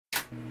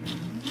Las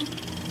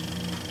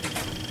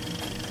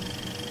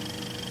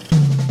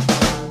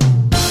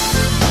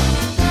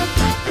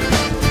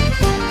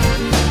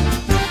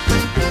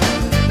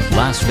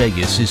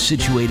Vegas is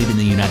situated in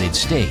the United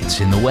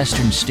States in the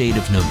western state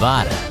of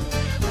Nevada.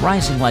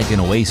 Rising like an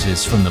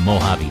oasis from the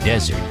Mojave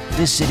Desert,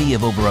 this city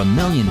of over 1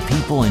 million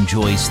people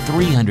enjoys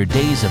 300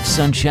 days of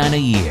sunshine a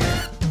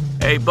year.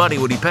 Hey buddy,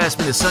 would you pass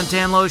me the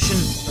suntan lotion?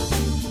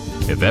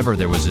 If ever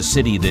there was a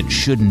city that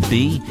shouldn't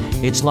be,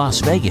 it's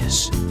Las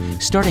Vegas.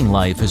 Starting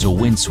life as a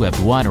windswept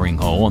watering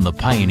hole on the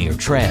Pioneer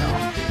Trail,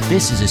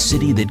 this is a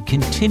city that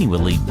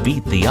continually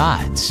beat the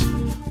odds.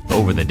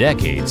 Over the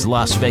decades,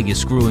 Las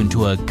Vegas grew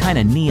into a kind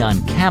of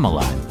neon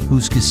Camelot,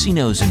 whose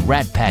casinos and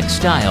Rat Pack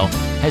style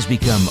has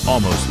become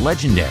almost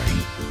legendary.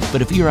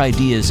 But if your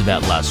ideas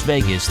about Las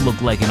Vegas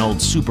look like an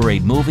old Super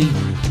 8 movie,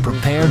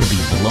 prepare to be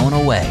blown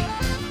away.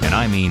 And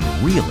I mean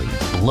really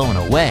blown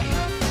away.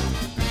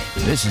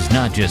 This is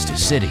not just a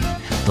city.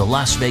 The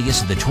Las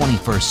Vegas of the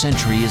 21st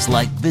century is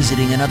like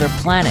visiting another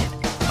planet,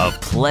 a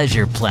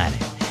pleasure planet.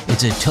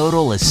 It's a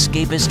total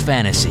escapist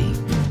fantasy.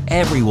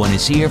 Everyone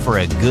is here for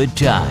a good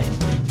time.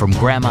 From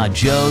Grandma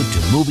Joe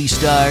to movie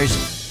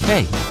stars.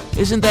 Hey,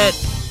 isn't that...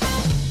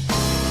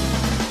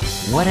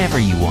 Whatever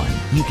you want,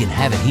 you can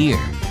have it here.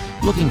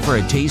 Looking for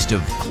a taste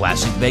of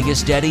classic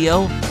Vegas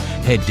Daddy-O?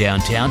 Head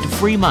downtown to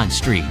Fremont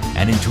Street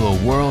and into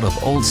a world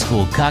of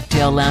old-school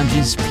cocktail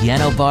lounges,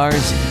 piano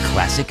bars, and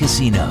classic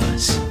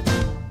casinos.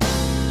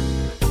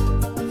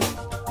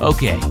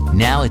 Okay,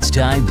 now it's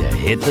time to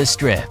hit the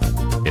strip.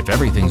 If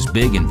everything's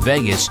big in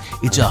Vegas,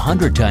 it's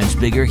 100 times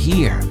bigger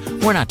here.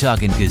 We're not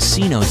talking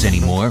casinos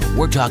anymore,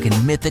 we're talking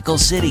mythical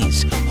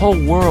cities,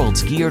 whole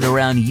worlds geared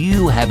around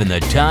you having the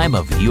time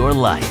of your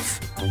life.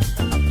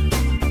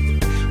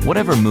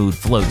 Whatever mood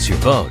floats your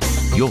boat,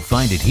 you'll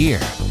find it here.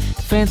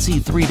 Fancy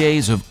 3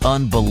 days of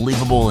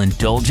unbelievable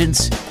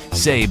indulgence?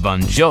 Say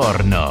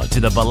buongiorno to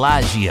the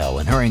Bellagio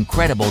and her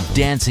incredible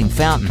dancing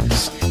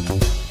fountains.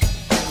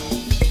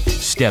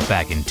 Step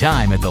back in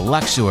time at the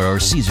Luxor or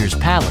Caesar's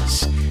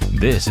Palace.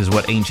 This is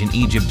what ancient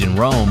Egypt and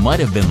Rome might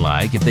have been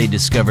like if they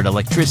discovered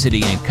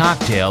electricity and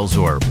cocktails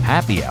or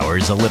happy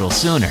hours a little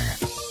sooner.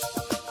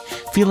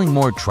 Feeling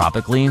more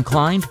tropically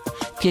inclined?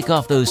 Kick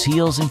off those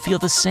heels and feel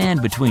the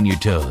sand between your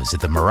toes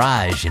at the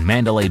Mirage and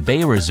Mandalay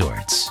Bay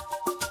resorts.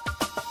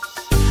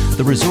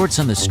 The resorts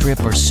on the Strip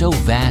are so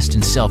vast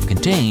and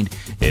self-contained,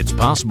 it's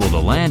possible to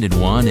land in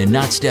one and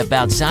not step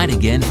outside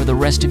again for the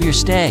rest of your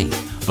stay.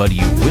 But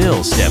you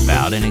will step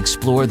out and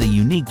explore the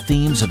unique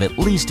themes of at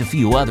least a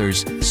few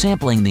others,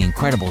 sampling the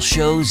incredible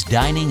shows,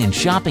 dining, and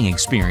shopping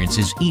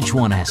experiences each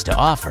one has to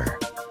offer.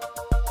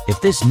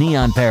 If this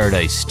neon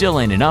paradise still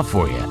ain't enough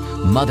for you,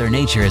 Mother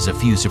Nature has a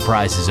few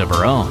surprises of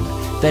her own.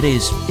 That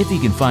is, if you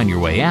can find your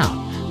way out.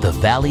 The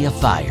Valley of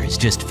Fire is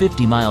just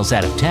 50 miles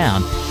out of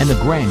town, and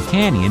the Grand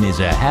Canyon is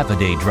a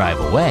half-a-day drive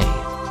away.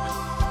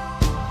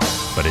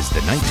 But as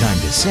the nighttime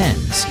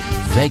descends,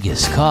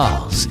 Vegas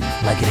calls,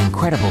 like an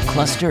incredible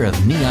cluster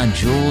of neon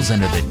jewels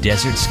under the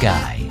desert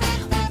sky.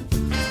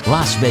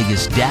 Las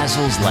Vegas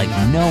dazzles like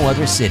no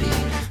other city.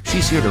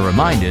 She's here to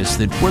remind us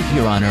that we're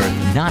here on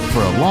Earth not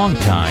for a long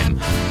time,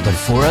 but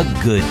for a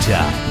good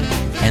time.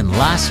 And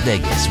Las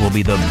Vegas will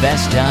be the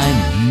best time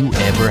you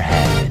ever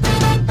had.